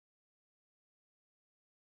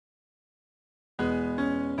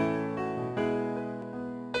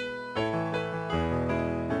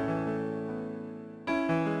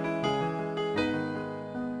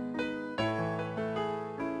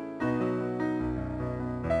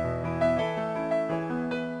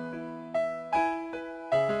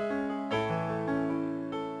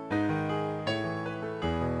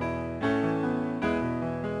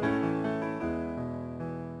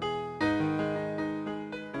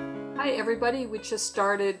Hi everybody, we just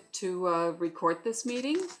started to record this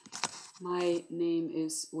meeting. My name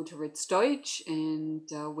is Ute Ritz-Deutch, and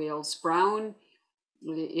Wayles Browne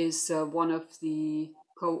is one of the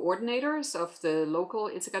coordinators of the local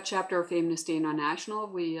Ithaca chapter of Amnesty International.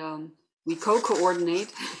 We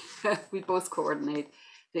co-coordinate, we both coordinate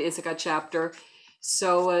the Ithaca chapter.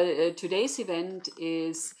 So today's event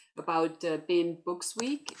is about Banned Books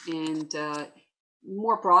Week and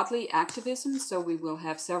more broadly activism. So we will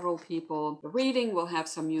have several people reading, we'll have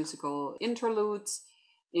some musical interludes,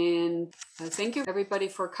 and thank you everybody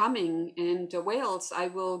for coming. And Wayles, I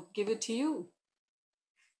will give it to you.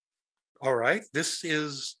 All right, this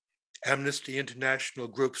is Amnesty International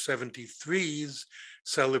Group 73's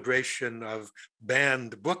celebration of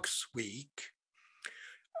Banned Books Week.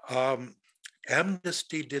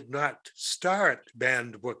 Amnesty did not start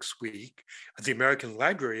Banned Books Week. The American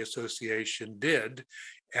Library Association did,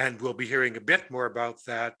 and we'll be hearing a bit more about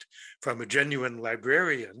that from a genuine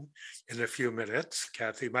librarian in a few minutes,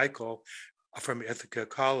 Cathy Michael from Ithaca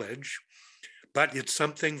College. But it's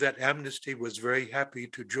something that Amnesty was very happy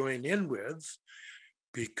to join in with,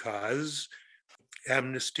 because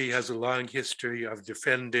Amnesty has a long history of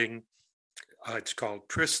defending, it's called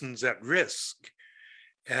persons at risk.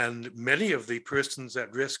 And many of the persons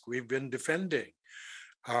at risk we've been defending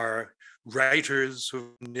are writers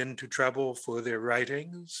who've gotten into trouble for their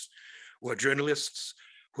writings, or journalists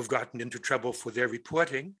who've gotten into trouble for their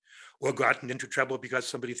reporting, or gotten into trouble because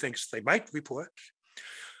somebody thinks they might report,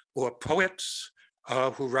 or poets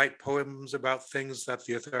who write poems about things that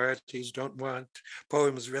the authorities don't want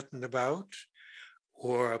poems written about,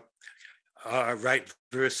 or write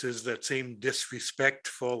verses that seem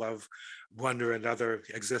disrespectful of one or another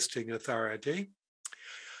existing authority.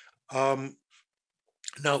 Now,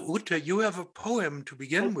 Ute, you have a poem to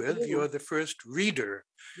begin with. You're the first reader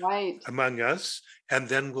among us, and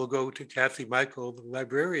then we'll go to Cathy Michael, the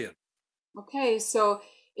librarian. Okay, so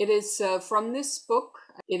it is from this book.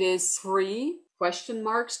 It is Free, ?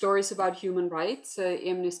 Stories about Human Rights.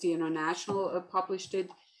 Amnesty International published it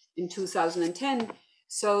in 2010.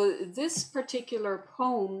 So this particular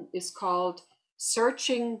poem is called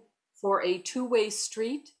Searching for a Two-Way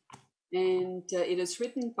Street, and it is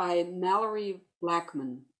written by Mallory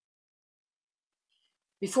Blackman.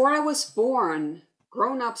 Before I was born,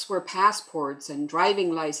 grown-ups were passports and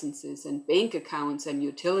driving licenses and bank accounts and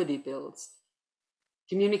utility bills.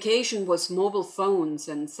 Communication was mobile phones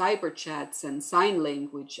and cyber chats and sign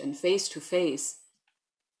language and face-to-face.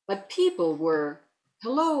 But people were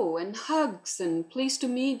hello and hugs and pleased to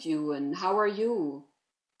meet you and how are you?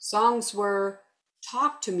 Songs were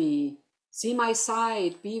talk to me, see my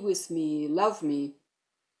side, be with me, love me.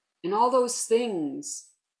 And all those things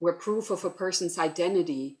were proof of a person's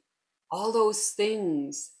identity. All those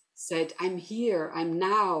things said, I'm here, I'm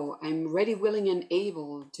now, I'm ready, willing, and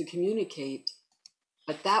able to communicate.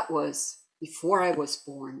 But that was before I was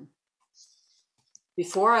born.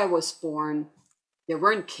 Before I was born, there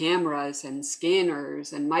weren't cameras and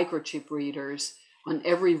scanners and microchip readers on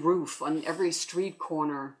every roof, on every street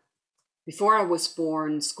corner. Before I was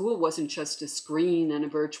born, school wasn't just a screen and a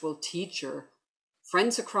virtual teacher.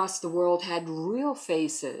 Friends across the world had real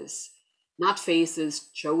faces, not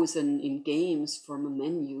faces chosen in games from a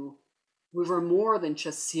menu. We were more than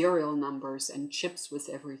just serial numbers and chips with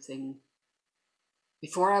everything.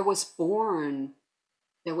 Before I was born,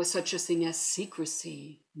 there was such a thing as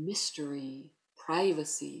secrecy, mystery,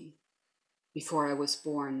 privacy. Before I was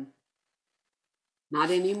born.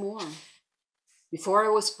 Not anymore. Before I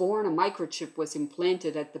was born, a microchip was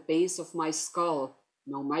implanted at the base of my skull.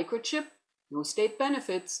 No microchip, no state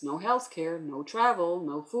benefits, no health care, no travel,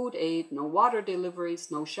 no food aid, no water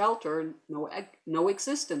deliveries, no shelter, no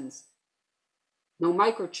existence. No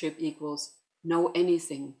microchip equals no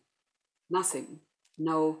anything, nothing,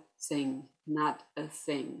 no thing, not a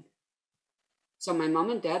thing. So my mom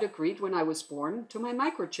and dad agreed when I was born to my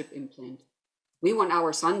microchip implant. We want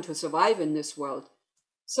our son to survive in this world.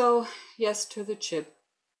 So, yes to the chip.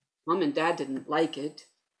 Mom and dad didn't like it.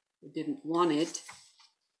 They didn't want it.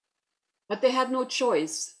 But they had no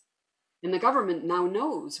choice. And the government now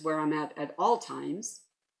knows where I'm at all times,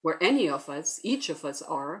 where any of us, each of us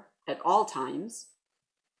are at all times.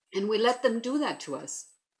 And we let them do that to us.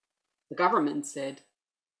 The government said,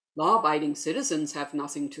 law-abiding citizens have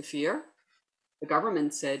nothing to fear. The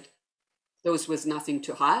government said, those with nothing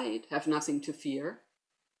to hide have nothing to fear.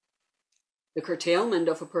 The curtailment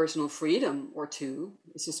of a personal freedom or two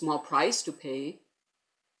is a small price to pay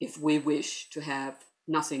if we wish to have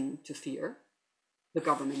nothing to fear, the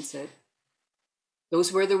government said.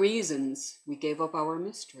 Those were the reasons we gave up our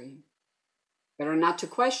mystery. Better not to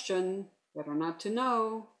question, better not to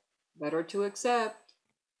know, better to accept.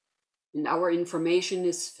 And our information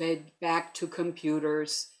is fed back to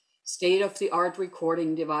computers, state-of-the-art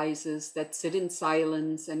recording devices that sit in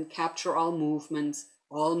silence and capture all movements,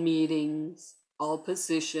 all meetings, all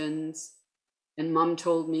positions. And Mom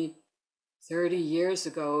told me, 30 years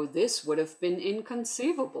ago, this would have been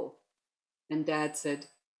inconceivable. And Dad said,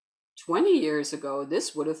 20 years ago,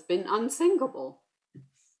 this would have been unthinkable.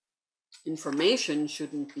 Information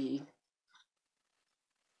shouldn't be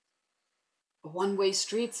a one-way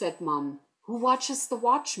street, said Mom. Who watches the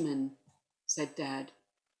watchmen? Said Dad.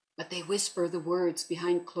 But they whisper the words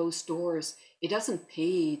behind closed doors. It doesn't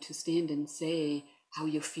pay to stand and say how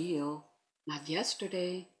you feel. Not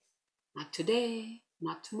yesterday, not today,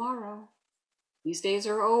 not tomorrow. These days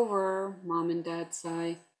are over, Mom and Dad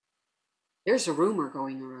sigh. There's a rumor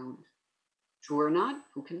going around. True or not,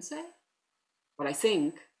 who can say? But I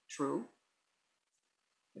think true.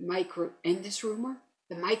 This rumor,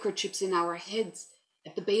 the microchips in our heads,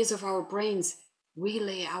 at the base of our brains,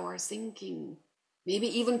 relay our thinking, maybe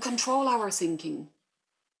even control our thinking.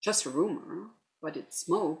 Just a rumor, but it's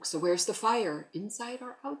smoke, so where's the fire, inside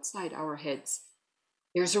or outside our heads?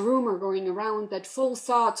 There's a rumor going around that full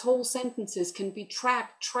thoughts, whole sentences can be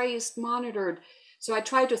tracked, traced, monitored. So I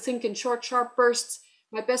try to think in short, sharp bursts.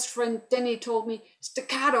 My best friend Denny told me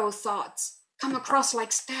staccato thoughts come across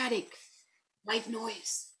like static, like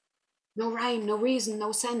noise. No rhyme, no reason,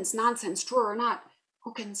 no sense, nonsense, true or not,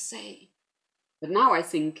 who can say? But now I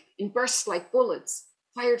think in bursts like bullets,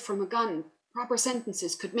 fired from a gun, proper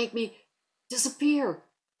sentences could make me disappear.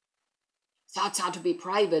 Thoughts ought to be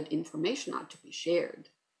private, information ought to be shared.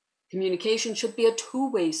 Communication should be a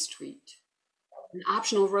two-way street, an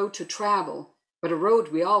optional road to travel, but a road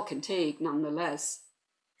we all can take nonetheless.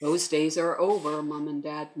 Those days are over, Mom and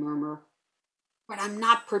Dad murmur. But I'm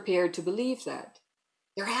not prepared to believe that.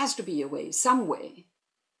 There has to be a way, some way,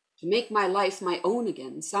 to make my life my own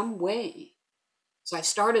again, some way. So I've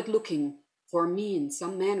started looking for a means,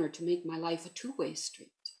 some manner to make my life a two-way street.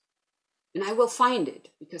 And I will find it,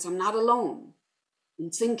 because I'm not alone.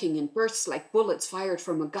 In thinking in bursts like bullets fired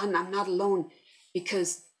from a gun, I'm not alone,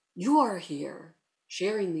 because you are here,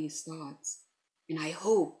 sharing these thoughts. And I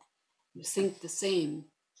hope you think the same,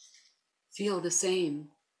 feel the same.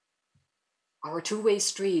 Our two-way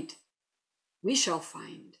street, we shall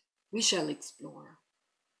find, we shall explore,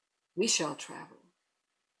 we shall travel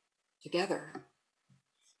together.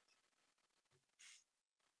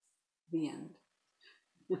 The end.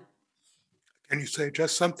 Can you say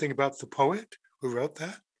just something about the poet who wrote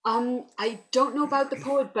that? I don't know about the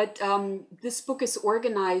poet, but this book is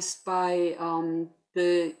organized by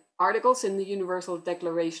the articles in the Universal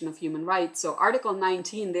Declaration of Human Rights. So Article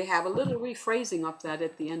 19, they have a little rephrasing of that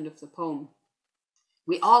at the end of the poem.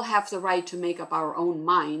 We all have the right to make up our own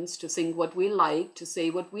minds, to think what we like, to say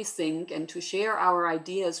what we think, and to share our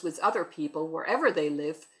ideas with other people wherever they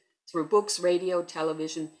live, through books, radio,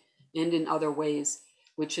 television, and in other ways,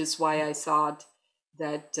 which is why I thought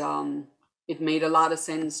that it made a lot of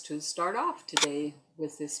sense to start off today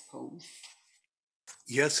with this poem.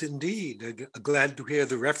 Yes, indeed. Glad to hear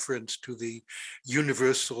the reference to the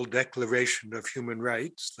Universal Declaration of Human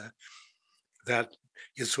Rights. That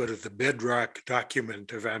is sort of the bedrock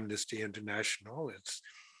document of Amnesty International. It's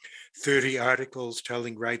 30 articles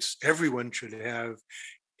telling rights everyone should have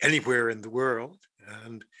anywhere in the world.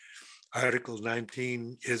 And Article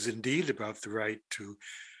 19 is indeed about the right to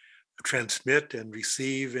transmit and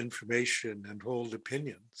receive information and hold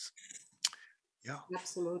opinions. Yeah.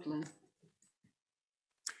 Absolutely.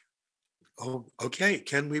 Oh, okay.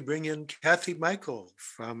 Can we bring in Cathy Michael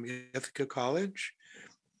from Ithaca College?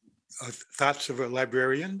 Thoughts of a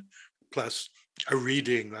librarian, plus a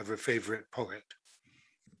reading of a favorite poet.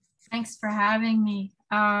 Thanks for having me.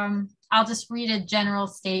 I'll just read a general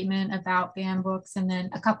statement about banned books and then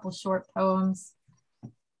a couple short poems.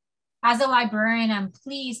 As a librarian, I'm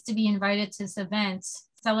pleased to be invited to this event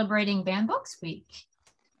celebrating Banned Books Week.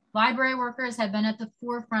 Library workers have been at the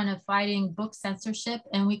forefront of fighting book censorship,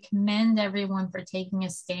 and we commend everyone for taking a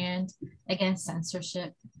stand against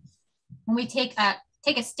censorship. When we take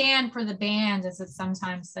a stand for the banned, as it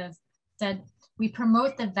sometimes said, we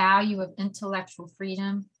promote the value of intellectual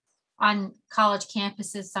freedom. On college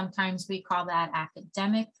campuses, sometimes we call that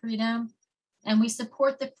academic freedom. And we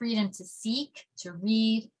support the freedom to seek, to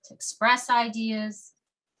read, to express ideas,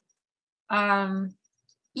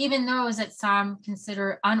 even those that some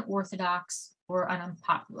consider unorthodox or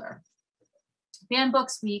unpopular. Banned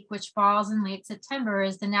Books Week, which falls in late September,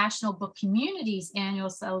 is the National Book Community's annual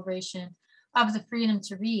celebration of the freedom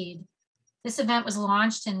to read. This event was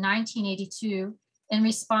launched in 1982 in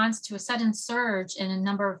response to a sudden surge in a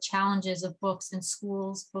number of challenges of books in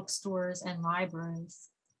schools, bookstores, and libraries.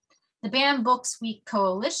 The Banned Books Week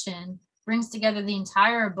Coalition brings together the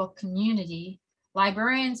entire book community,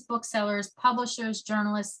 librarians, booksellers, publishers,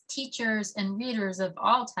 journalists, teachers, and readers of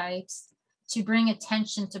all types to bring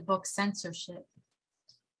attention to book censorship.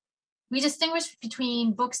 We distinguish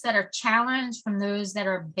between books that are challenged from those that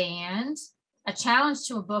are banned. A challenge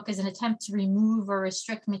to a book is an attempt to remove or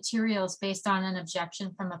restrict materials based on an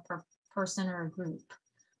objection from a person or a group.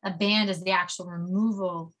 A ban is the actual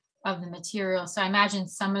removal of the material. So I imagine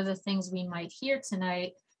some of the things we might hear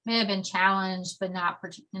tonight may have been challenged, but not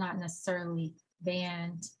necessarily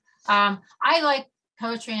banned. I like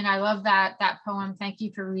poetry and I love that poem. Thank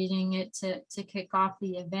you for reading it to kick off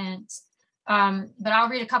the event. But I'll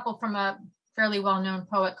read a couple from a fairly well-known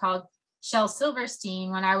poet called Shel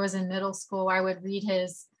Silverstein. When I was in middle school, I would read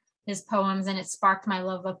his poems, and it sparked my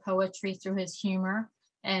love of poetry through his humor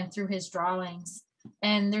and through his drawings.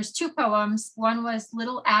 And there's two poems. One was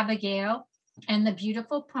Little Abigail and the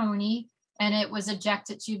Beautiful Pony, and it was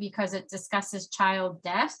objected to because it discusses child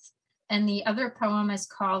death. And the other poem is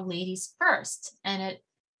called Ladies First, and it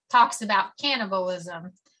talks about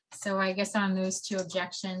cannibalism. So I guess on those two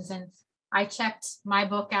objections, and I checked my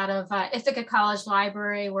book out of Ithaca College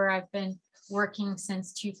Library, where I've been working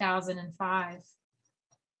since 2005.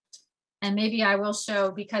 And maybe I will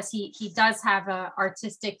show, because he does have an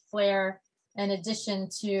artistic flair in addition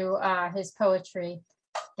to his poetry.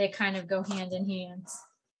 They kind of go hand in hand.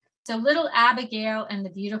 So Little Abigail and the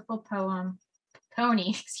Beautiful Pony,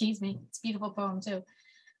 excuse me, it's a beautiful poem too.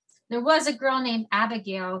 There was a girl named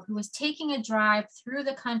Abigail who was taking a drive through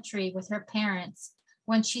the country with her parents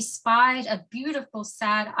when she spied a beautiful,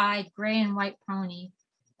 sad-eyed gray and white pony,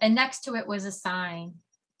 and next to it was a sign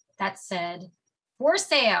that said, "For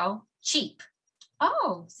sale, cheap."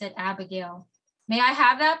 "Oh," said Abigail, "may I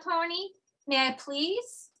have that pony? May I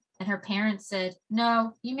please?" And her parents said,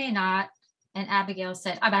 "No, you may not." And Abigail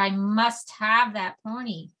said, "But I must have that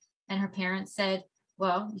pony." And her parents said,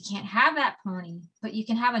 "Well, you can't have that pony, but you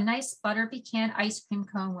can have a nice butter pecan ice cream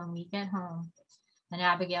cone when we get home." And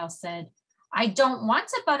Abigail said, "I don't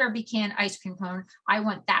want a butter pecan ice cream cone. I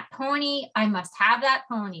want that pony. I must have that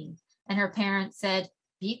pony." And her parents said,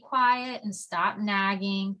 "Be quiet and stop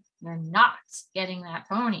nagging. You're not getting that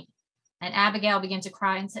pony." And Abigail began to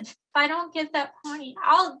cry and said, "If I don't get that pony,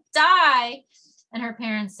 I'll die." And her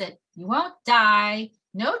parents said, "You won't die.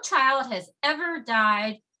 No child has ever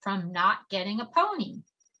died from not getting a pony."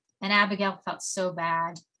 And Abigail felt so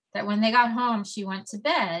bad that when they got home, she went to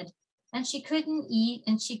bed. And she couldn't eat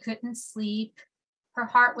and she couldn't sleep. Her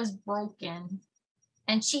heart was broken.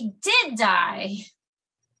 And she did die.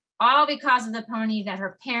 All because of the pony that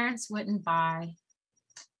her parents wouldn't buy.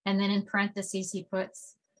 And then in parentheses, he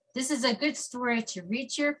puts, "This is a good story to read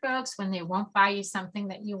to your folks when they won't buy you something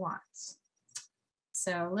that you want."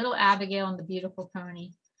 So Little Abigail and the Beautiful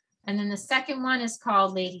Pony. And then the second one is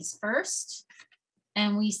called Ladies First.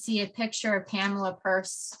 And we see a picture of Pamela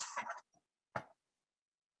Purse.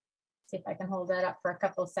 See if I can hold that up for a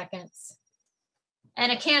couple of seconds.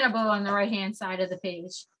 And a cannibal on the right-hand side of the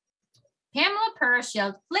page. Pamela Purse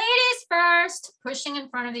yelled, "Ladies first," pushing in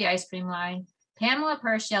front of the ice cream line. Pamela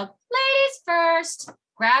Purse yelled, "Ladies first,"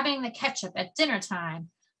 grabbing the ketchup at dinner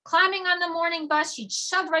time. Climbing on the morning bus, she'd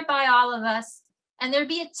shove right by all of us. And there'd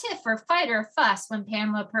be a tiff or fight or fuss when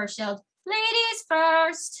Pamela Purse yelled, "Ladies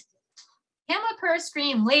first." Pamela Purse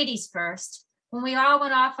screamed, "Ladies first," when we all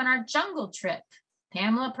went off on our jungle trip.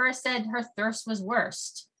 Pamela Purse said her thirst was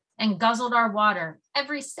worst and guzzled our water,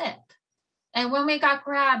 every sip. And when we got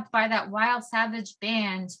grabbed by that wild savage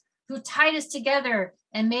band who tied us together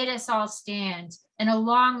and made us all stand in a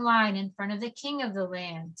long line in front of the king of the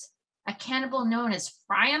land, a cannibal known as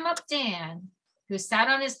Fry-em-up Dan, who sat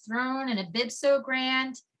on his throne in a bib so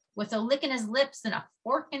grand, with a lick in his lips and a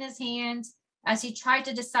fork in his hand, as he tried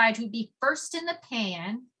to decide who'd be first in the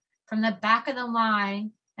pan. From the back of the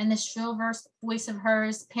line, and the shrill voice of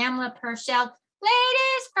hers, Pamela Purse yelled,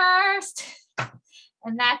 "Ladies first."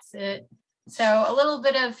 And that's it. So a little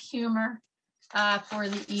bit of humor for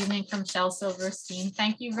the evening from Shel Silverstein.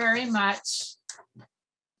 Thank you very much.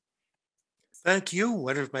 Thank you.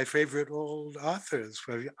 One of my favorite old authors.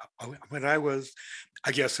 When I was,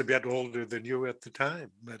 I guess, a bit older than you at the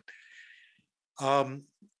time. But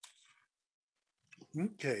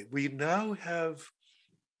okay, we now have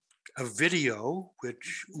a video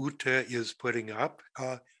which Ute is putting up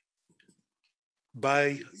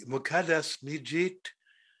by Mukaddas Mijit,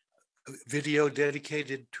 a video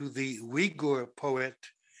dedicated to the Uyghur poet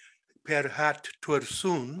Perhat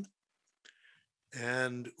Tursun.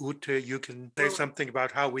 And Ute, you can say something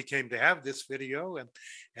about how we came to have this video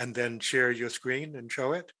and then share your screen and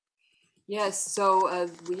show it. Yes, so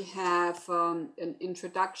we have an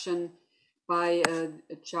introduction by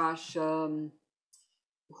Josh,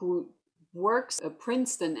 who works at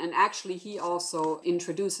Princeton, and actually he also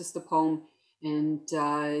introduces the poem, and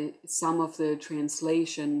some of the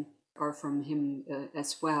translation are from him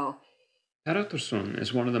as well. Perhat Tursun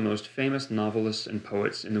is one of the most famous novelists and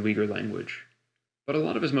poets in the Uyghur language, but a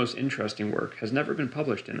lot of his most interesting work has never been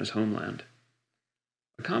published in his homeland.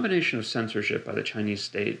 A combination of censorship by the Chinese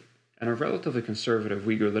state and a relatively conservative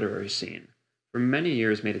Uyghur literary scene for many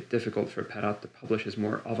years made it difficult for Perhat to publish his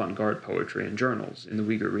more avant-garde poetry in journals in the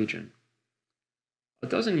Uyghur region. A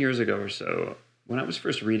dozen years ago or so, when I was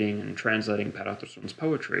first reading and translating Perhat Tursun's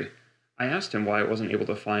poetry, I asked him why I wasn't able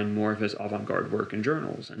to find more of his avant-garde work in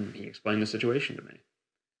journals, and he explained the situation to me.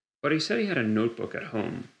 But he said he had a notebook at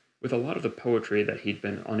home with a lot of the poetry that he'd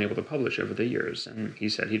been unable to publish over the years, and he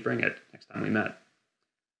said he'd bring it next time we met.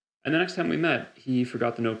 And the next time we met, he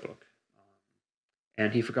forgot the notebook.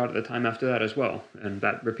 And he forgot it the time after that as well, and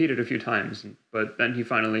that repeated a few times, but then he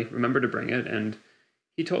finally remembered to bring it, and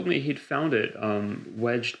he told me he'd found it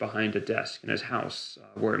wedged behind a desk in his house,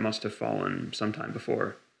 where it must have fallen sometime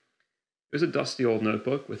before. It was a dusty old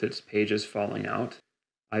notebook with its pages falling out.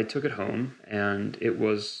 I took it home, and it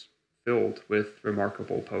was filled with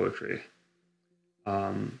remarkable poetry.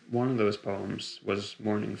 One of those poems was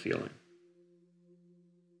Morning Feeling.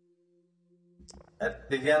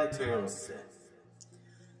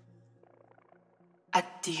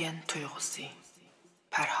 Әттеген tuyğusu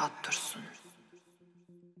Perhat Tursun.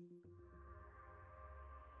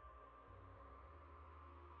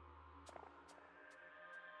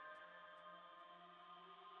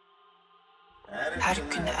 Her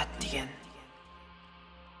günü әттеген.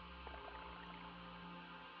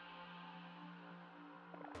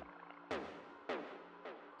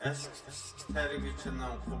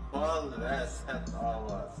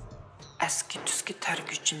 Eski tüski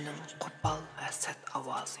tergücünün kupal ve set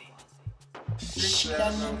avazı.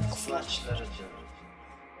 Kişilerin kıflaçlarıdır.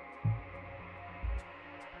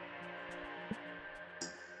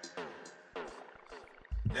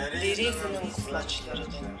 Derizinin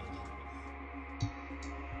kıflaçlarıdır.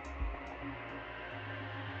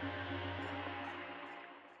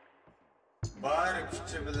 Bar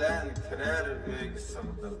küçü bilen kirer öyge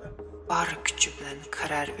sığdılıp. Bar küçü bilen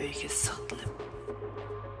kirer öyge sığdılıp.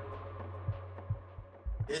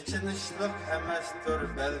 İçinişlik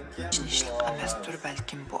emestir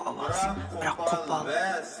belkim bu avaz. Bırak kopal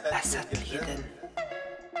əsətliydin.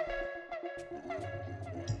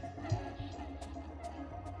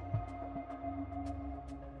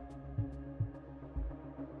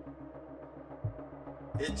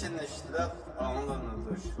 İçinişlik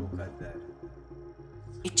anlanıdı şu kadar.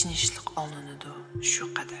 İçinişlik anlanıdı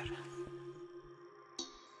şu kadar.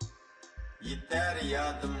 Yeter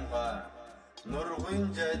yadımga,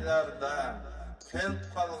 nurgun caylarda,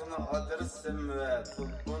 kelp kalgını adresim ve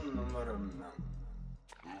telefon numaramdan.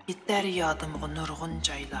 Yeter yadımga nurgun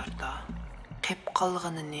caylarda, kelp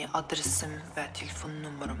kalgını adresim ve telefon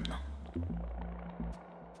numaramdan.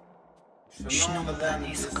 Şunun bilen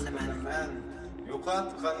his kılıman.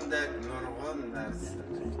 Yo'qotgandek nurg'un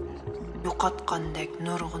narsani. Yo'qotgandek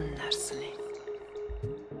nurg'un narsani.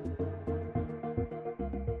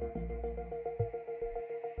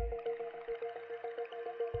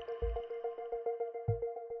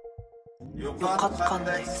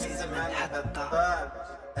 Yo'qotgandek sezman hatto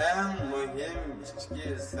eng muhim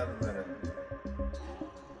ichki sirlarim.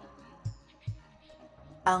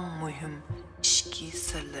 Eng muhim ichki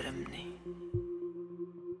sirlarimni.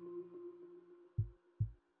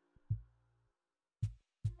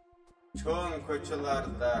 Çoğun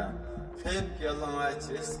koçularda hep yalamaç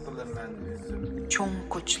eskilimen üzüm. Çoğun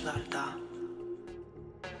koçularda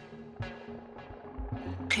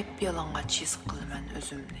hep yalamaç eskilimen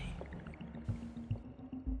üzümni.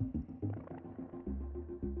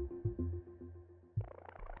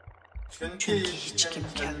 Çünkü hiç kim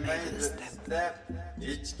gelmeydi istep,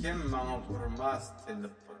 hiç kim bana vurmaz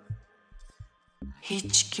telefon.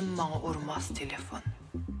 Hiç kim bana vurmaz telefon.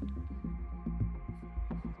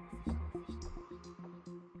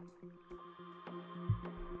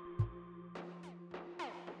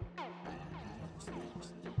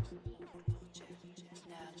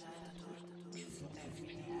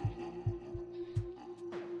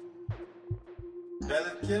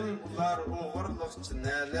 Belkim ular oğurluqçı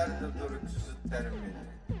nelerdir tüzü termini.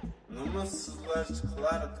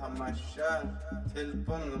 Numussuzlaşıqlar tamaşa,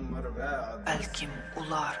 telefon numar ve adres. Belkim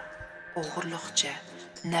ular oğurluqçı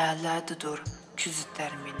nelerdir küzü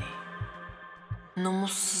termini.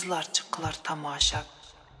 Numussuzlar çıkılar tamaşa.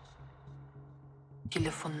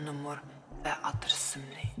 Telefon numar ve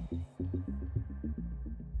adresimni.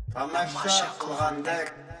 Tamaşa kılgandek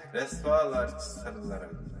resvalarçı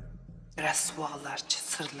sırlarımni. Resvalarçı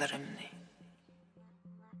sırlarımni.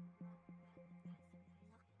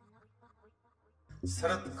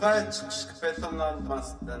 Sırtqa çıkışkı petin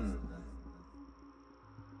almasdın.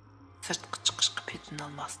 Sırtqa çıkışkı petin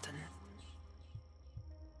almasdın.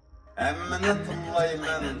 Emmini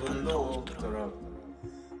tıklayman bunda oldurup.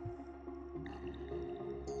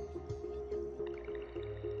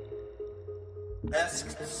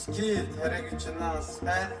 Eski tüski tergüçünün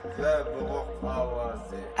sert ve boğuk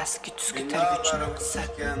avazı. Eski tüski tergüçünün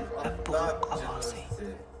sert ve boğuk avazı.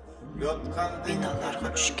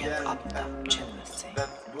 Binalarga düşken aptap cennesi.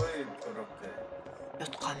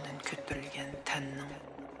 Yotqandan kötürülgen tennin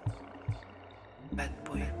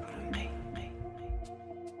bedboy pırqı.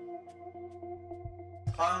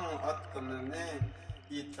 Tan atqınını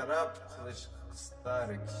itiraf qilishqa qistar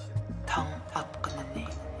kishi. Tan atqınını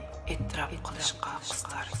itiraf qilishqa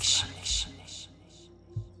qistar kishi.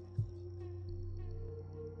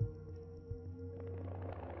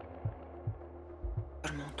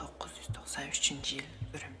 1993 yıl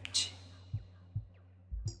Ürümçi.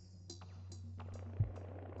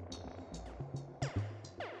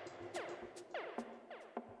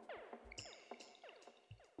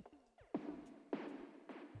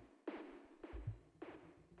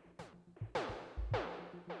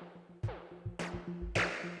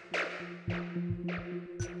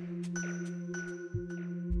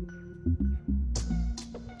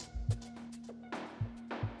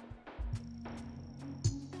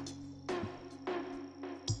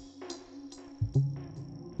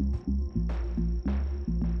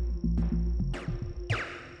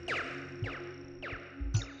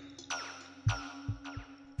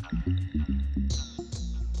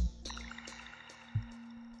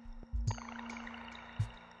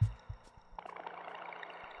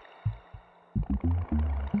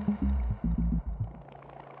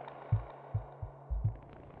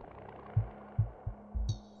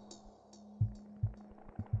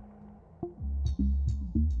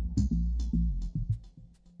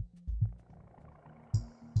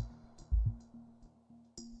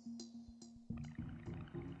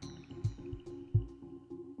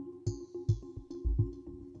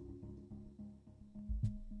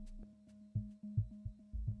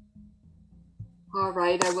 All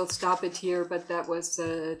right, I will stop it here, but that was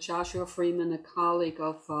Joshua Freeman, a colleague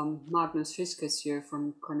of Magnus Fiskesjö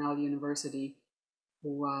from Cornell University,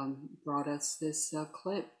 who brought us this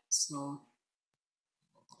clip. So,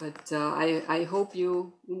 but I hope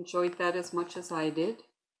you enjoyed that as much as I did.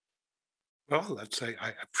 Well,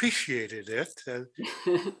 I appreciated it.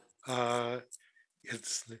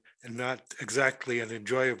 It's not exactly an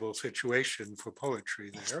enjoyable situation for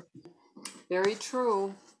poetry there. Very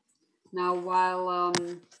true. Now, while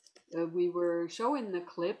we were showing the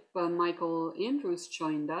clip, Michael Andrews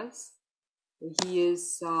joined us. He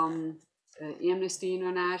is Amnesty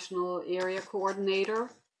International Area Coordinator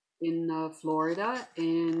in Florida,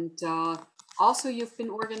 and also you've been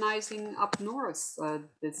organizing up north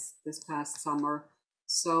this past summer.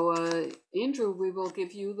 So, Andrew, we will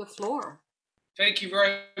give you the floor. Thank you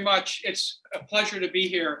very much. It's a pleasure to be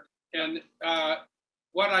here, and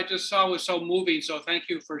what I just saw was so moving, so thank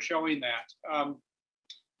you for showing that.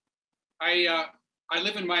 I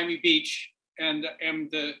live in Miami Beach and am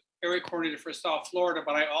the area coordinator for South Florida,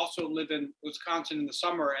 but I also live in Wisconsin in the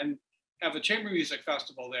summer and have a chamber music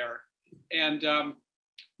festival there. And a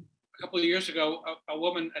couple of years ago, a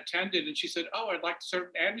woman attended and she said, "Oh, I'd like to serve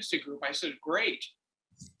an Amnesty group." I said, "Great."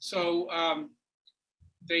 So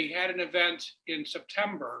they had an event in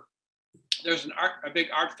September. There's a big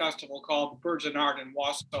art festival called Birds and Art in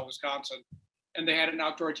Wausau, Wisconsin, and they had an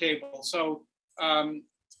outdoor table. So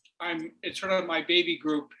it's sort of my baby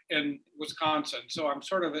group in Wisconsin. So I'm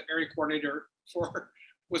sort of an area coordinator for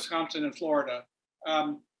Wisconsin and Florida.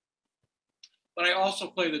 But I also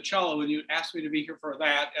play the cello, and you asked me to be here for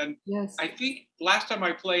that. And yes. I think last time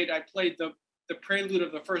I played the prelude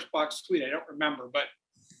of the first Bach suite. I don't remember, but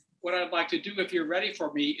what I'd like to do, if you're ready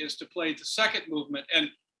for me, is to play the second movement. And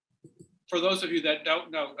for those of you that don't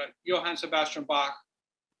know, Johann Sebastian Bach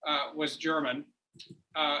was German.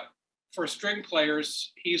 For string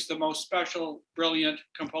players, he's the most special, brilliant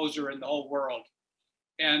composer in the whole world.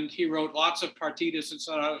 And he wrote lots of partitas and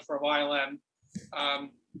sonatas for violin,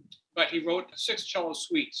 but he wrote 6 cello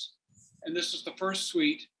suites. And this is the first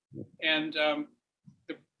suite. And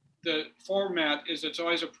the format is it's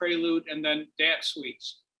always a prelude and then dance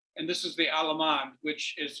suites. And this is the Allemande,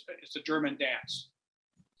 which is a German dance.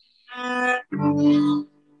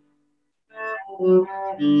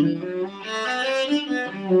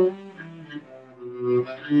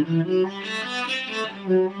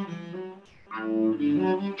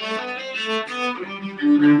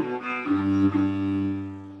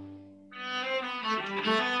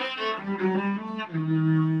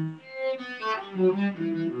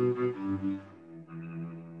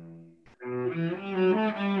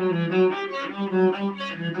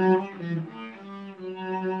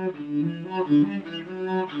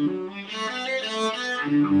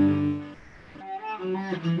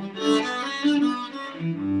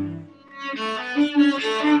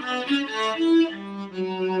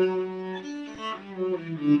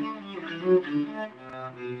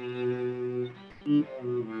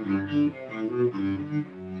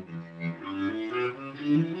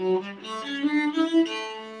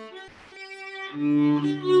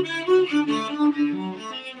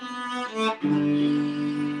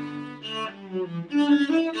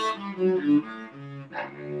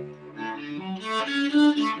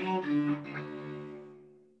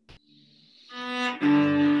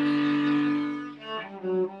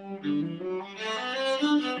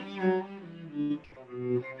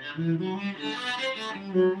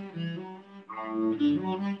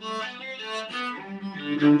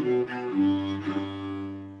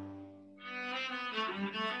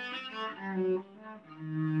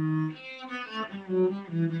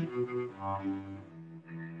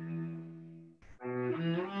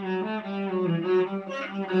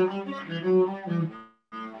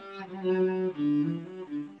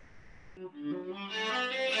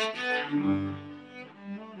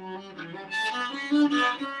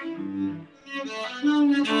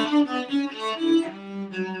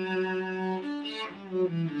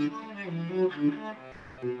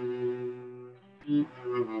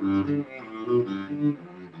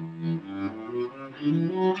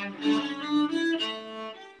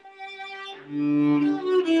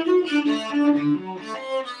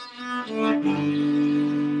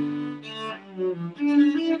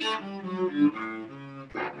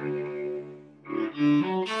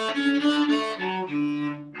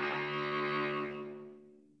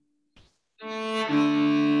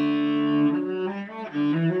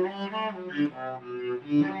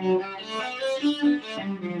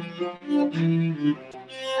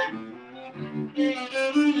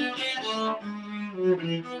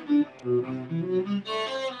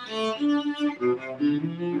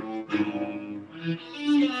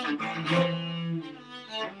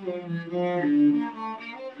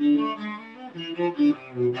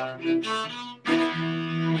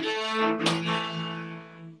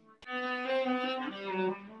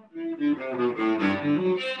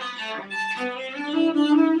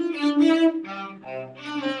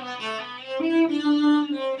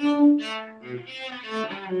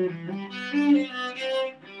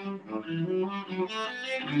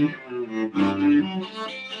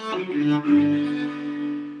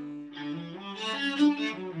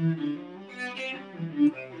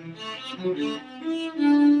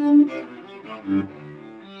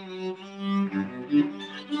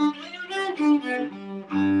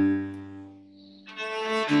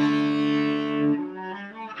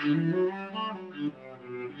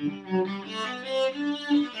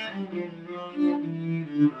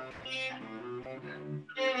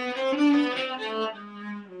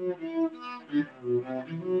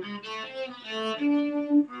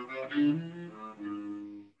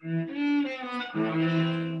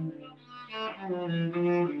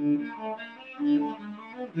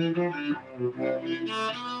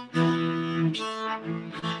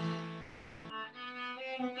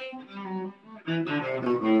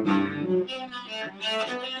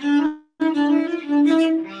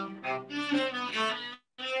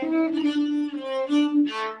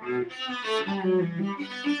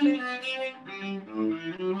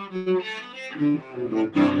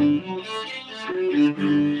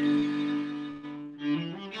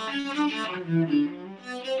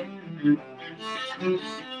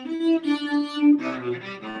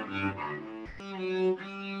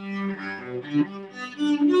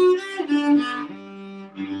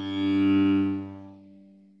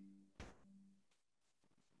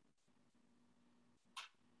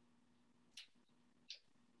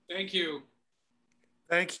 Thank you.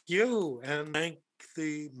 Thank you, and thank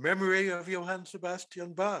the memory of Johann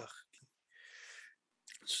Sebastian Bach.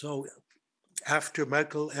 So after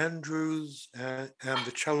Michael Andrews and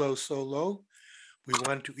the cello solo, we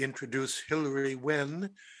want to introduce Hilary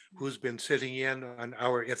Wynn, who's been sitting in on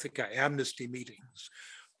our Ithaca Amnesty meetings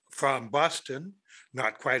from Boston,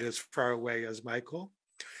 not quite as far away as Michael.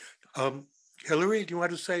 Hilary, do you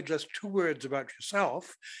want to say just 2 words about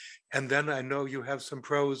yourself And then I know you have some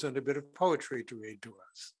prose and a bit of poetry to read to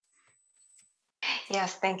us.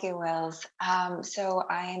 Yes, thank you, Wayles. So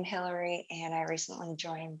I am Hillary, and I recently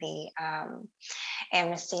joined the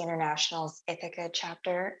Amnesty International's Ithaca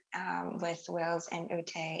chapter with Wayles and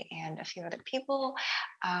Ute and a few other people.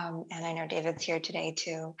 And I know David's here today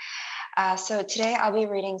too. So today I'll be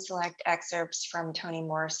reading select excerpts from Toni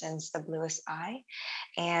Morrison's The Bluest Eye.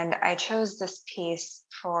 And I chose this piece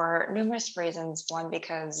for numerous reasons. One,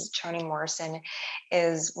 because Toni Morrison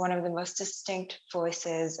is one of the most distinct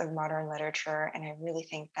voices of modern literature. And I really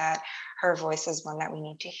think that her voice is one that we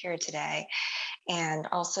need to hear today. And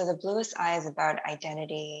also The Bluest Eye is about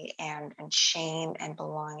identity and shame and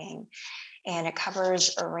belonging. And it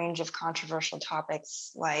covers a range of controversial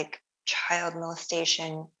topics like child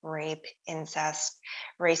molestation, rape, incest,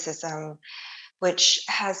 racism, which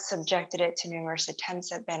has subjected it to numerous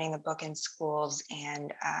attempts at banning the book in schools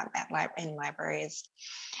and in libraries.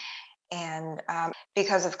 And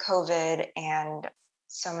because of COVID and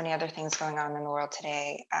so many other things going on in the world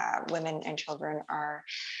today, women and children or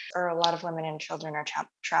a lot of women and children are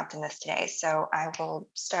trapped in this today. So I will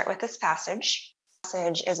start with this passage. The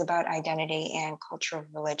passage is about identity and cultural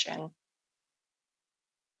religion.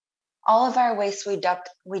 All of our waste we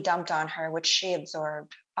dumped on her, which she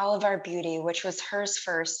absorbed. All of our beauty, which was hers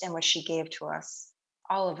first and which she gave to us.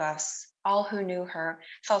 All of us, all who knew her,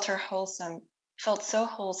 felt so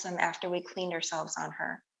wholesome after we cleaned ourselves on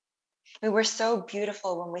her. We were so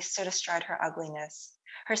beautiful when we stood astride her ugliness.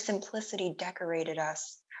 Her simplicity decorated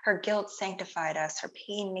us. Her guilt sanctified us. Her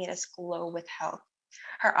pain made us glow with health.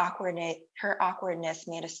 Her awkwardness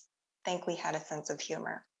made us think we had a sense of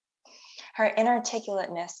humor. Her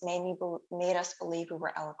inarticulateness made us believe we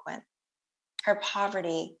were eloquent. Her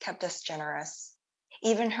poverty kept us generous.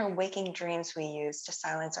 Even her waking dreams we used to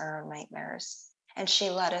silence our own nightmares. And she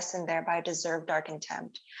led us and thereby deserved our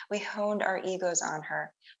contempt. We honed our egos on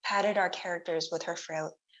her, padded our characters with her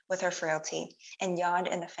frailty, and yawned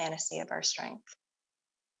in the fantasy of our strength.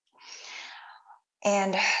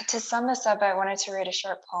 And to sum this up, I wanted to read a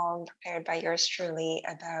short poem prepared by yours truly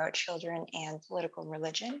about children and political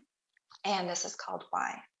religion. And this is called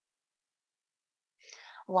Why.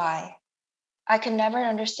 Why? I could never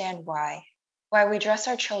understand why. Why we dress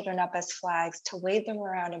our children up as flags to wave them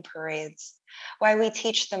around in parades. Why we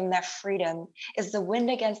teach them that freedom is the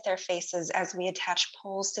wind against their faces as we attach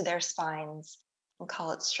poles to their spines and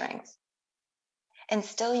call it strength. And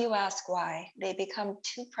still you ask why they become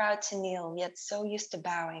too proud to kneel, yet so used to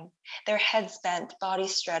bowing, their heads bent,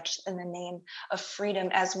 bodies stretched in the name of freedom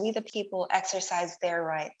as we the people exercise their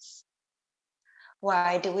rights.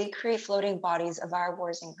 Why do we create floating bodies of our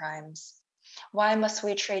wars and crimes? Why must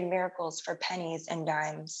we trade miracles for pennies and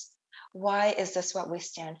dimes? Why is this what we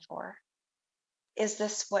stand for? Is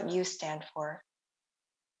this what you stand for?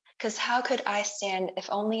 Because how could I stand if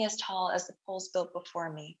only as tall as the poles built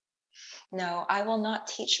before me? No, I will not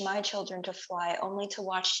teach my children to fly only to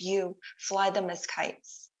watch you fly them as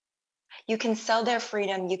kites. You can sell their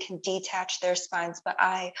freedom, you can detach their spines, but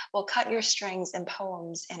I will cut your strings in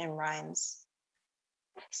poems and in rhymes.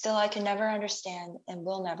 Still, I can never understand and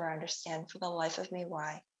will never understand for the life of me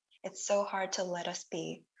why it's so hard to let us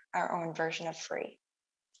be our own version of free.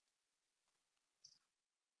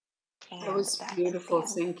 And that was beautiful.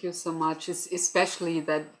 Thank you so much. Especially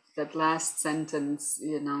that last sentence,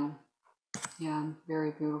 Yeah,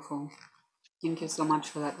 very beautiful. Thank you so much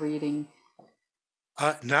for that reading.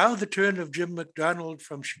 Now the turn of Jim McDonald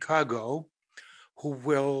from Chicago, who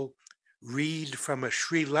will read from a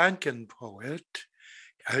Sri Lankan poet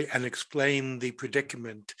and explain the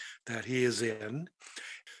predicament that he is in.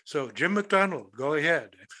 So Jim McDonald, go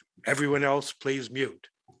ahead. Everyone else, please mute.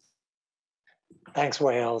 Thanks,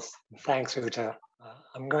 Wayles. Thanks, Ute.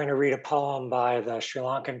 I'm going to read a poem by the Sri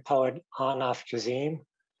Lankan poet Anaf Jazim.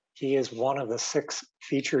 He is one of the 6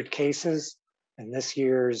 featured cases in this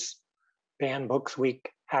year's Banned Books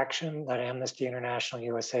Week action that Amnesty International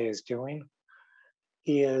USA is doing.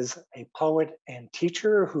 He is a poet and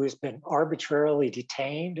teacher who has been arbitrarily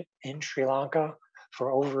detained in Sri Lanka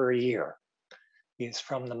for over a year. He is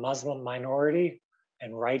from the Muslim minority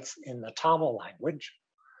and writes in the Tamil language.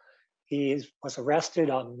 He was arrested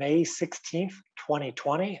on May 16th,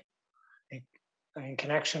 2020, in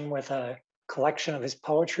connection with a collection of his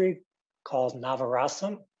poetry called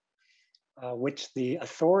Navarasam, which the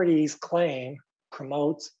authorities claim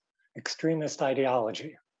promotes extremist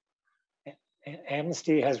ideology.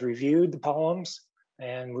 Amnesty has reviewed the poems,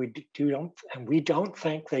 and we don't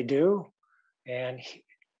think they do. And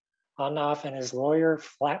Anaf and his lawyer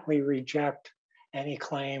flatly reject any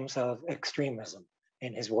claims of extremism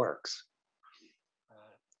in his works.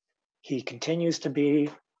 He continues to be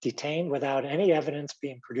detained without any evidence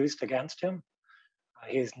being produced against him.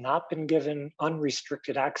 He has not been given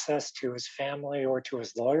unrestricted access to his family or to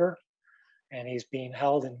his lawyer, and he's being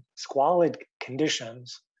held in squalid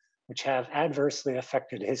conditions which have adversely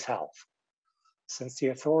affected his health. Since the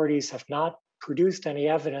authorities have not produced any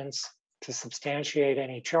evidence to substantiate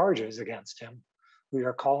any charges against him, we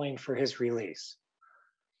are calling for his release.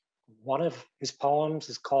 One of his poems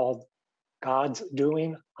is called God's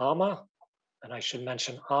Doing, Ama, and I should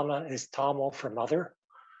mention Ama is Tamil for mother,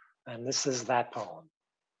 and this is that poem.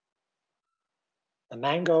 The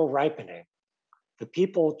mango ripening, the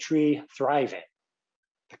peepal tree thriving,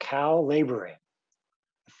 the cow laboring,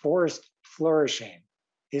 the forest flourishing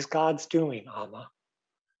is God's doing, Ama.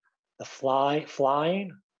 The fly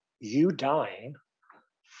flying, you dying,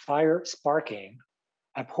 fire sparking,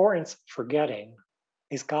 abhorrence forgetting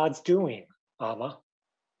is God's doing, Ama.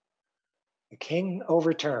 The king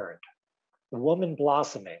overturned, the woman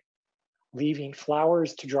blossoming, leaving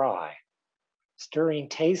flowers to dry, stirring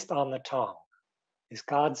taste on the tongue is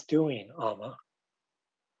God's doing, Ama.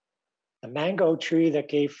 The mango tree that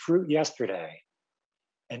gave fruit yesterday,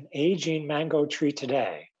 an aging mango tree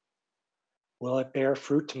today, will it bear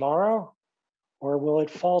fruit tomorrow or will it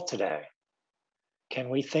fall today? Can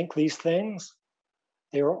we think these things?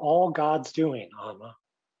 They are all God's doing, Ama.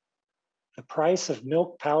 The price of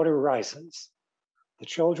milk powder rises. The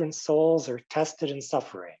children's souls are tested in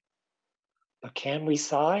suffering. But can we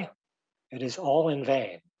sigh? It is all in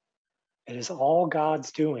vain. It is all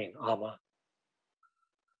God's doing, Ama.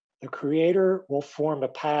 The Creator will form a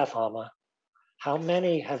path, Ama. How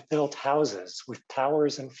many have built houses with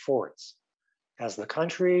towers and forts? As the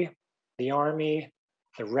country, the army,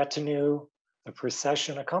 the retinue, the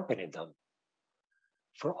procession accompanied them.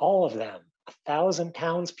 For all of them, 1,000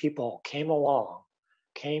 townspeople came along,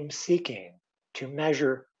 came seeking to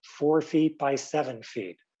measure 4 feet by 7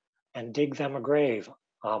 feet and dig them a grave,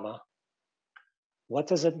 Ama. What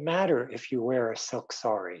does it matter if you wear a silk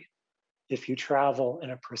sari, if you travel in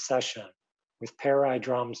a procession with Peri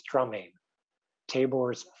drums drumming,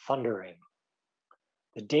 tabors thundering?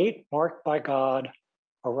 The date marked by God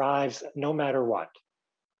arrives no matter what.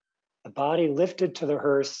 The body lifted to the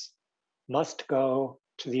hearse must go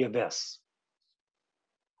to the abyss.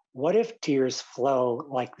 What if tears flow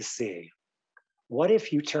like the sea? What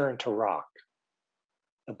if you turn to rock?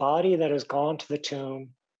 The body that has gone to the tomb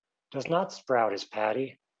does not sprout as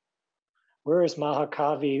paddy. Where is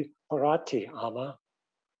Mahakavi Bharati, Ama?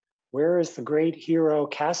 Where is the great hero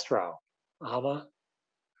Castro, Ama?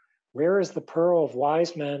 Where is the pearl of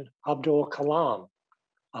wise men Abdul Kalam,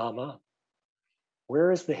 Ama?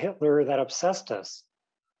 Where is the Hitler that obsessed us,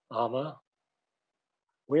 Ama?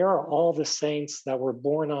 Where are all the saints that were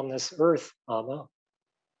born on this earth, Ama?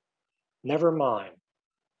 Never mind.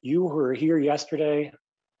 You who were here yesterday,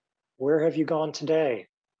 where have you gone today,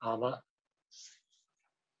 Ama?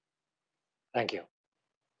 Thank you.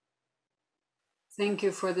 Thank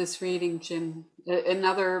you for this reading, Jim.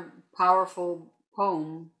 Another powerful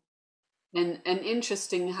poem, and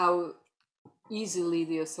interesting how easily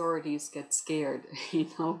the authorities get scared. You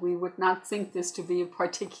know, we would not think this to be a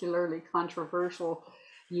particularly controversial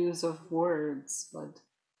use of words, but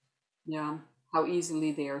yeah, how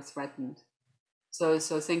easily they are threatened. So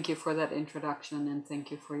thank you for that introduction, and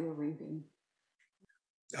thank you for your reading.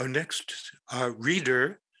 Our next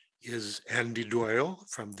reader is Andy Doyle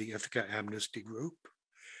from the Ithaca Amnesty Group.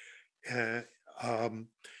 I'm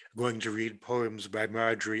going to read poems by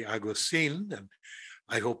Marjorie Agosin, and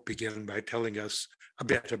I hope begin by telling us a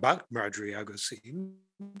bit about Marjorie Agosin.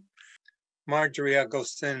 Marjorie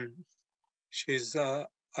Agosin, she's a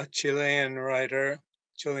Chilean writer,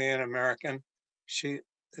 Chilean-American.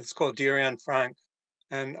 It's called Dear Anne Frank,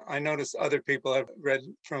 and I noticed other people have read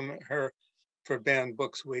from her for Banned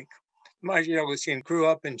Books Week. Marjorie Agosin grew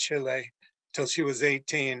up in Chile till she was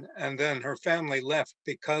 18, and then her family left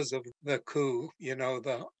because of the coup, you know,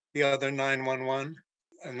 the other 9/11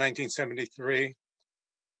 in 1973.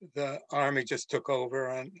 The army just took over,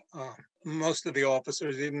 and most of the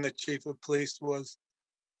officers, even the chief of police,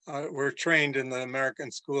 were trained in the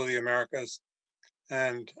American School of the Americas.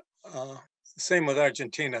 And same with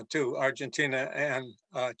Argentina too. Argentina and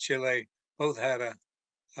Chile both had a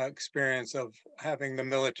experience of having the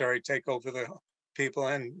military take over the people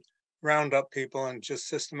and round up people and just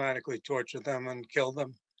systematically torture them and kill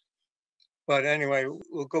them. But anyway,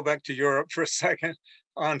 we'll go back to Europe for a second.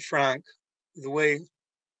 Anne Frank, the way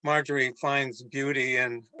Marjorie finds beauty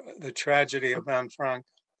in the tragedy of Anne Frank,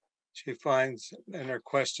 she finds in her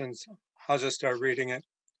questions. I'll just start reading it.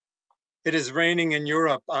 It is raining in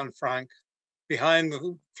Europe, Anne Frank. Behind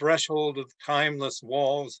the threshold of timeless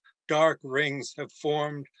walls, Dark rings have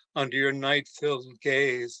formed under your night-filled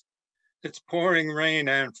gaze. It's pouring rain,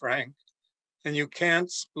 Anne Frank, and you can't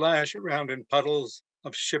splash around in puddles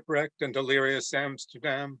of shipwrecked and delirious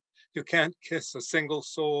Amsterdam. You can't kiss a single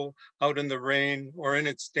soul out in the rain or in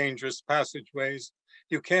its dangerous passageways.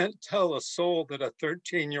 You can't tell a soul that a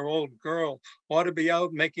 13-year-old girl ought to be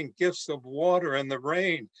out making gifts of water in the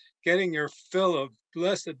rain, getting your fill of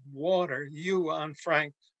blessed water. You, Anne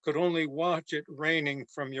Frank, could only watch it raining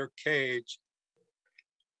from your cage.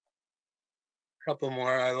 A couple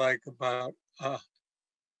more I like about,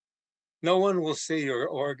 no one will see your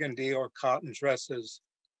organdy or cotton dresses.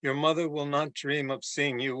 Your mother will not dream of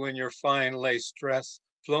seeing you in your fine lace dress,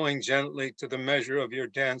 flowing gently to the measure of your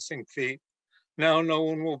dancing feet. Now no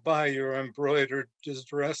one will buy your embroidered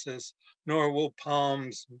dresses, nor will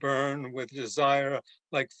palms burn with desire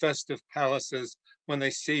like festive palaces when they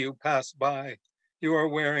see you pass by. You are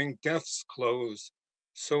wearing death's clothes,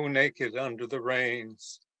 so naked under the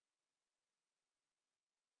rains.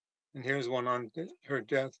 And here's one on her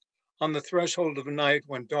death. On the threshold of night,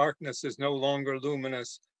 when darkness is no longer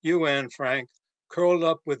luminous, you, Anne Frank, curled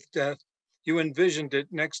up with death, you envisioned it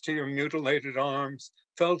next to your mutilated arms,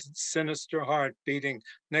 felt its sinister heart beating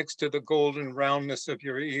next to the golden roundness of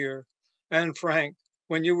your ear. Anne Frank,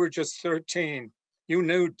 when you were just 13, you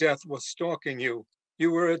knew death was stalking you. You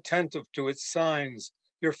were attentive to its signs,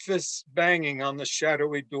 your fists banging on the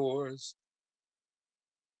shadowy doors.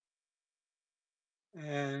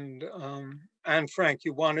 And Anne Frank,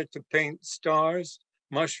 you wanted to paint stars,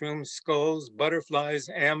 mushrooms, skulls, butterflies,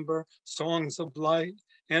 amber, songs of light.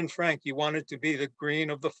 Anne Frank, you wanted to be the green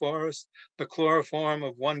of the forest, the chloroform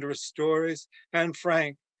of wondrous stories. Anne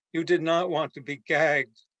Frank, you did not want to be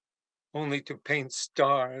gagged, only to paint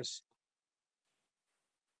stars.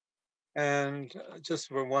 And just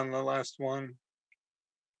for one, the last one.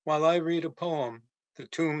 While I read a poem, the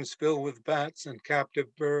tombs fill with bats and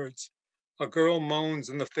captive birds. A girl moans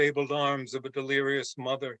in the fabled arms of a delirious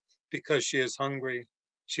mother because she is hungry,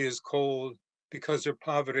 she is cold, because her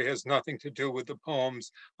poverty has nothing to do with the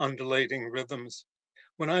poem's undulating rhythms.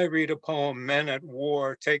 When I read a poem, men at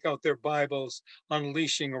war take out their Bibles,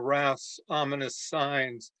 unleashing wrath's ominous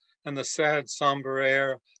signs, and the sad, somber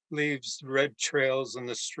air leaves red trails in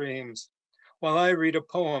the streams. While I read a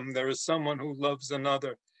poem, there is someone who loves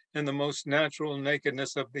another in the most natural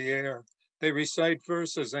nakedness of the air. They recite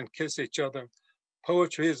verses and kiss each other.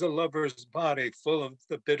 Poetry is a lover's body full of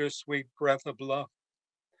the bittersweet breath of love.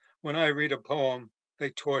 When I read a poem, they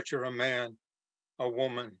torture a man, a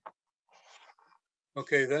woman.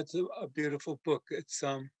 Okay, that's a beautiful book. It's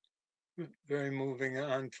very moving.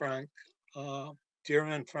 Anne Frank, Dear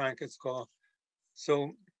Anne Frank, it's called.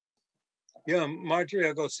 So, yeah,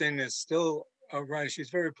 Marjorie Agosin is still writing. She's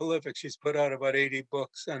very prolific. She's put out about 80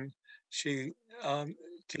 books, and she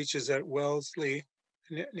teaches at Wellesley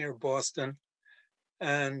near Boston.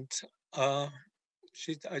 And I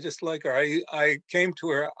just like her. I came to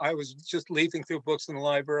her, I was just leafing through books in the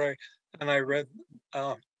library, and I read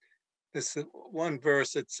this one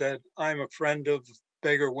verse. It said, I'm a friend of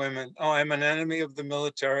beggar women. Oh, I'm an enemy of the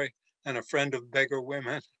military and a friend of beggar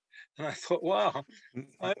women. And I thought, wow, I'm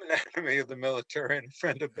an enemy of the military and a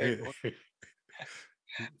friend of beggar women.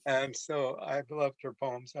 And so I've loved her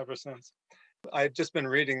poems ever since. I've just been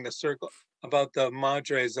reading the circle about the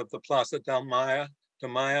madres of the Plaza de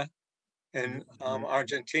Mayo in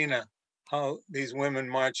Argentina, how these women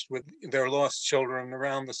marched with their lost children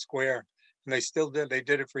around the square. And they still did. They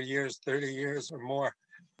did it for years, 30 years or more.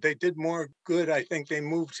 They did more good. I think they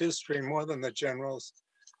moved history more than the generals.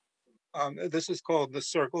 This is called the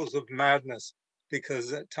Circles of Madness,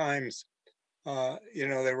 because at times,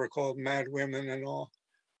 they were called mad women and all.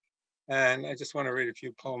 And I just want to read a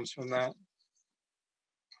few poems from that.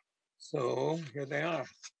 So here they are.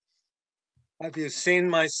 Have you seen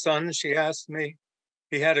my son? She asked me.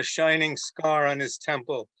 He had a shining scar on his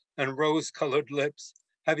temple and rose-colored lips.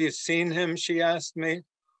 Have you seen him? She asked me.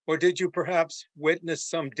 Or did you perhaps witness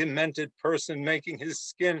some demented person making his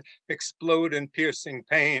skin explode in piercing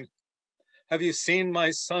pain? Have you seen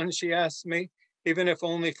my son? She asked me, even if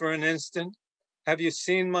only for an instant. Have you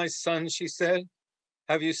seen my son? She said.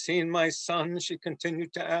 Have you seen my son? She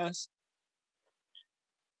continued to ask.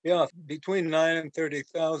 Yeah, between 9 and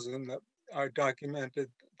 30,000 that are documented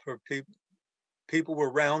for people. People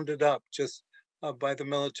were rounded up just by the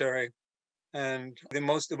military, and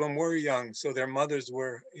most of them were young, so their mothers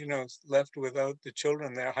were, left without the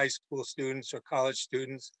children. They're high school students or college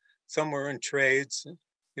students. Some were in trades,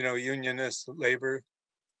 unionists, labor,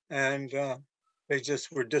 and they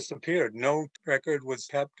just were disappeared. No record was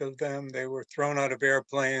kept of them. They were thrown out of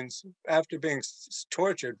airplanes after being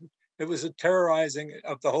tortured. It was a terrorizing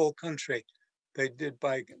of the whole country. They did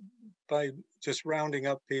by just rounding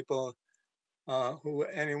up people,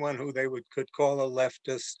 anyone who they could call a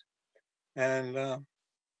leftist, and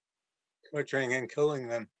torturing and killing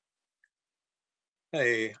them.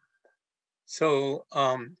 Hey, so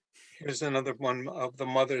here's another one of the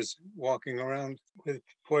mothers walking around with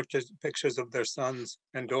pictures of their sons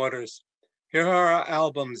and daughters. Here are our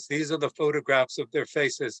albums. These are the photographs of their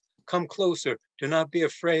faces. Come closer. Do not be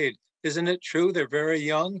afraid. Isn't it true they're very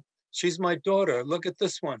young? She's my daughter. Look at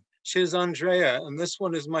this one. She's Andrea, and this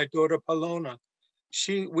one is my daughter Palona.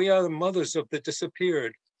 We are the mothers of the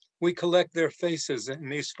disappeared. We collect their faces in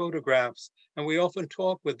these photographs, and we often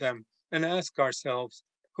talk with them and ask ourselves,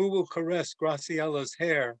 who will caress Graciella's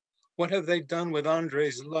hair? What have they done with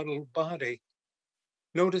Andre's little body?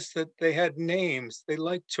 Notice that they had names. They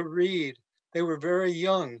liked to read. They were very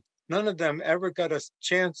young. None of them ever got a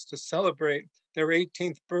chance to celebrate their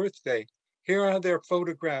 18th birthday. Here are their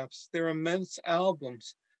photographs, their immense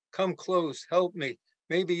albums. Come close, help me.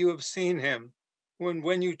 Maybe you have seen him.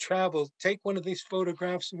 When you travel, take one of these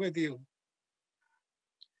photographs with you.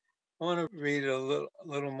 I want to read a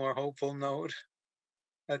little more hopeful note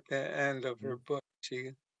at the end of her book.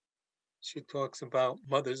 She talks about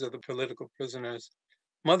mothers of the political prisoners.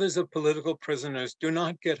 Mothers of political prisoners do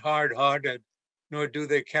not get hard-hearted, nor do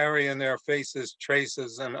they carry in their faces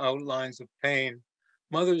traces and outlines of pain.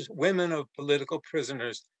 Women of political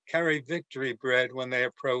prisoners carry victory bread when they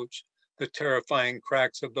approach the terrifying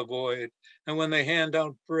cracks of the void. And when they hand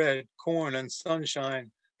out bread, corn, and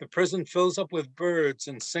sunshine, the prison fills up with birds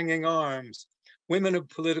and singing arms. Women of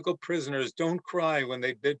political prisoners don't cry when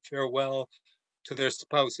they bid farewell to their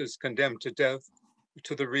spouses condemned to death,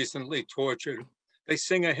 to the recently tortured. They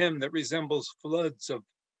sing a hymn that resembles floods of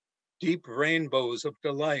deep rainbows of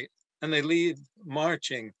delight, and they lead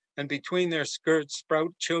marching, and between their skirts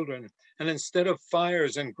sprout children, and instead of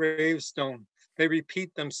fires and gravestone, they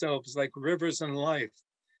repeat themselves like rivers in life,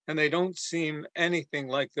 and they don't seem anything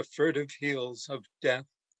like the furtive heels of death.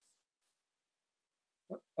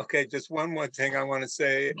 Okay, just one more thing I want to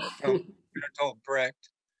say from Bertolt Brecht.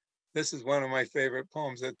 This is one of my favorite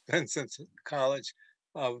poems that's been since college,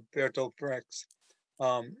 of Bertolt Brecht's.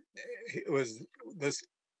 It was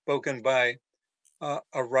spoken by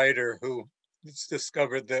a writer who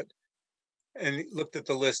discovered that, and he looked at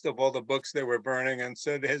the list of all the books they were burning and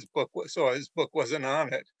said his book wasn't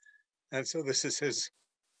on it. And so this is his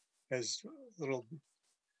little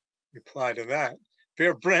reply to that.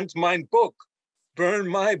 Wer brennt mein Buch? Burn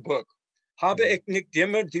my book. Habe ich nicht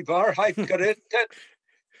immer die Wahrheit geredet?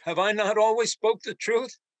 Have I not always spoke the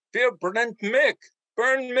truth? Wer brennt mich?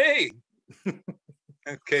 Burn me.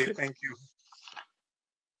 Okay, thank you.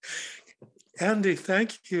 Andy,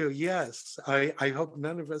 thank you. Yes, I hope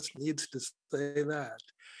none of us needs to say that.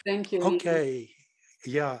 Thank you. Okay,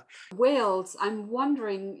 yeah. Wayles, I'm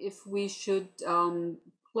wondering if we should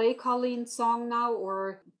play Colleen's song now,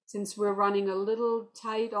 or since we're running a little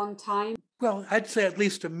tight on time. Well, I'd say at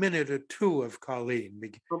least a minute or two of Colleen.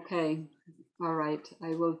 Okay, all right.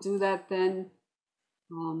 I will do that then.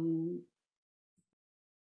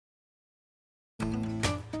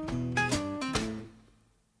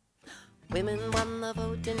 Women won the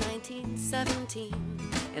vote in 1917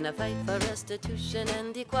 in a fight for restitution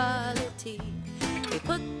and equality. They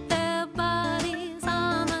put their bodies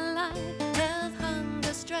on the line, health,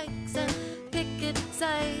 hunger strikes, and picket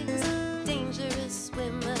signs. Dangerous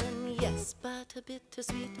women, yes, but a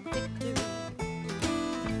bittersweet victory.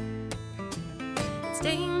 It's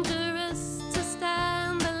dangerous to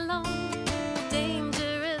stand alone,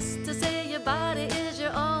 dangerous to say your body is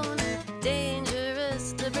your own,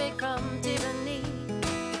 dangerous to break from tyranny.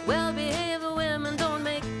 Well-behaved women don't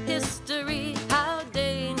make history. How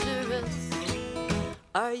dangerous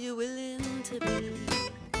are you willing to be?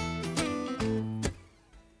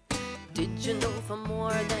 Did you know for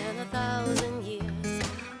more than 1,000 years,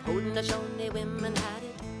 Haudenosaunee women had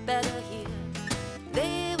it better here?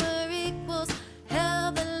 They were equals,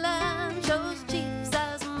 held the land, chose chiefs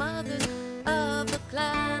as mothers of the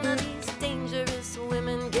clan. And these dangerous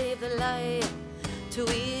women gave the lie to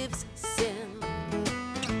Eve's sin.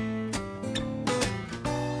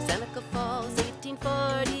 Seneca falls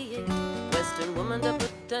 1848, Western woman to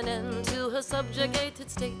put an end to her subjugated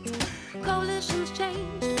state. Coalitions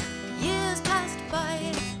changed, years passed by,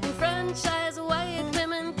 enfranchised white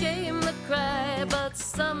women came the cry, but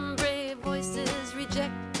some brave voices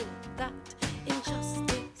rejected that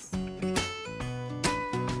injustice.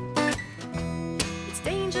 It's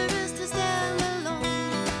dangerous to stand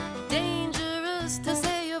alone, dangerous to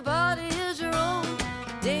say your body is your own,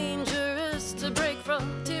 dangerous to break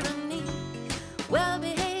from tyranny.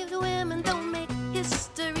 Well-behaved women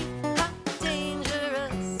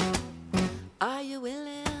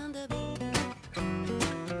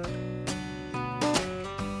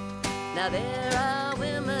Now there are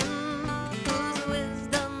women whose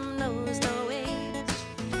wisdom knows no age,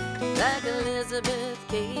 like Elizabeth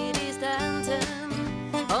Cady Stanton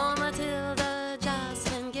or Matilda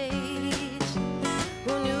Jocelyn Gage,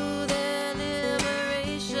 who knew their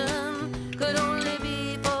liberation could only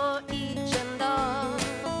be for each and all,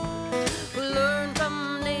 who learned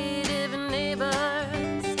from native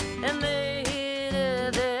neighbors and they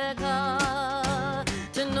heeded their call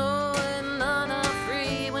to know when none are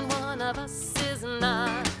free when one of us is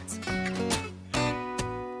not.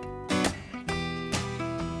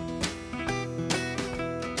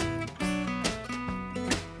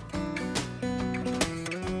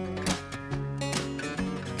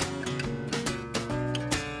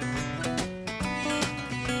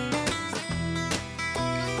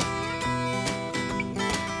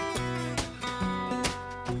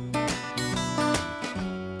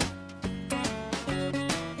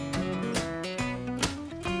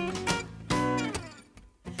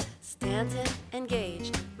 Stanton and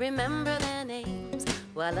Gage, remember their names,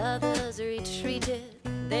 while others retreated,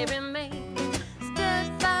 they remained